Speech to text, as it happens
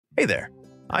Hey there!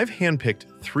 I've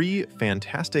handpicked 3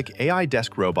 fantastic AI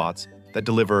desk robots that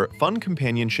deliver fun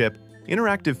companionship,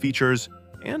 interactive features,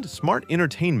 and smart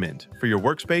entertainment for your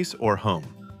workspace or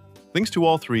home. Links to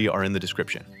all 3 are in the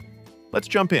description. Let's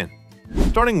jump in.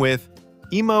 Starting with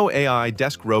Aibi AI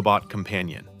Desk Robot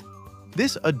Companion.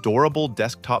 This adorable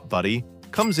desktop buddy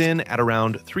comes in at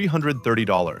around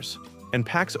 $330 and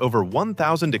packs over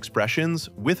 1,000 expressions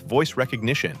with voice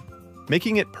recognition,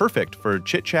 making it perfect for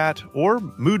chit-chat or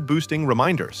mood-boosting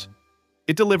reminders.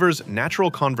 It delivers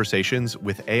natural conversations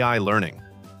with AI learning,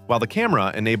 while the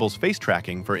camera enables face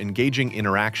tracking for engaging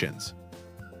interactions.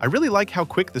 I really like how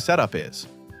quick the setup is.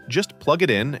 Just plug it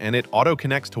in and it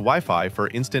auto-connects to Wi-Fi for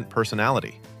instant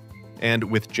personality. And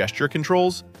with gesture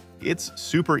controls, it's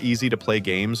super easy to play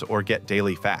games or get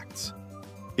daily facts.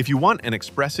 If you want an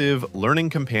expressive, learning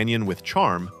companion with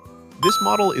charm, this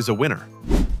model is a winner.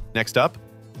 Next up,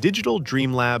 Digital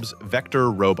Dream Labs Vector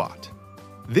Robot.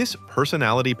 This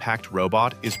personality-packed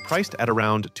robot is priced at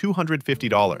around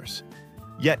 $250.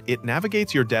 Yet it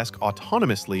navigates your desk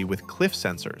autonomously with cliff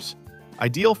sensors,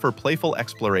 ideal for playful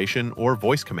exploration or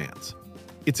voice commands.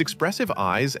 Its expressive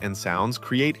eyes and sounds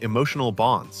create emotional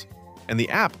bonds, and the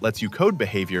app lets you code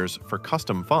behaviors for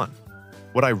custom fun.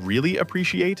 What I really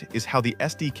appreciate is how the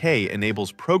SDK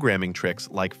enables programming tricks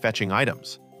like fetching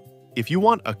items. If you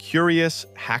want a curious,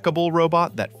 hackable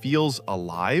robot that feels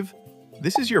alive,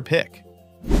 this is your pick.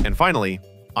 And finally,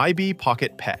 Aibi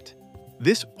Pocket Pet.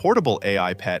 This portable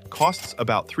AI pet costs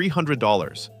about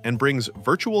 $300 and brings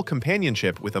virtual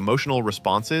companionship with emotional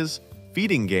responses,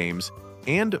 feeding games,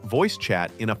 and voice chat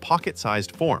in a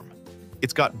pocket-sized form.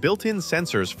 It's got built-in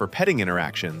sensors for petting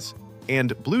interactions,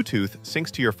 and Bluetooth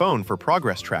syncs to your phone for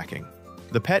progress tracking.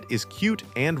 The pet is cute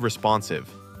and responsive,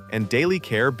 and daily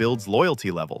care builds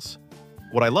loyalty levels.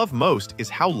 What I love most is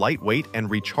how lightweight and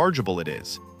rechargeable it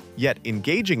is, yet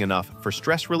engaging enough for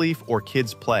stress relief or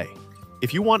kids' play.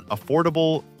 If you want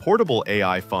affordable, portable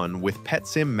AI fun with pet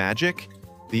sim magic,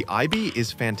 the Aibi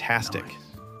is fantastic.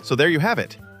 So there you have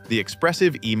it, the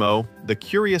expressive Emo, the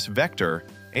curious Vector,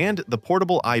 and the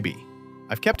portable Aibi.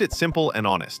 I've kept it simple and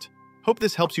honest. Hope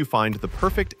this helps you find the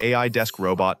perfect AI desk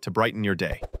robot to brighten your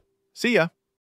day. See ya!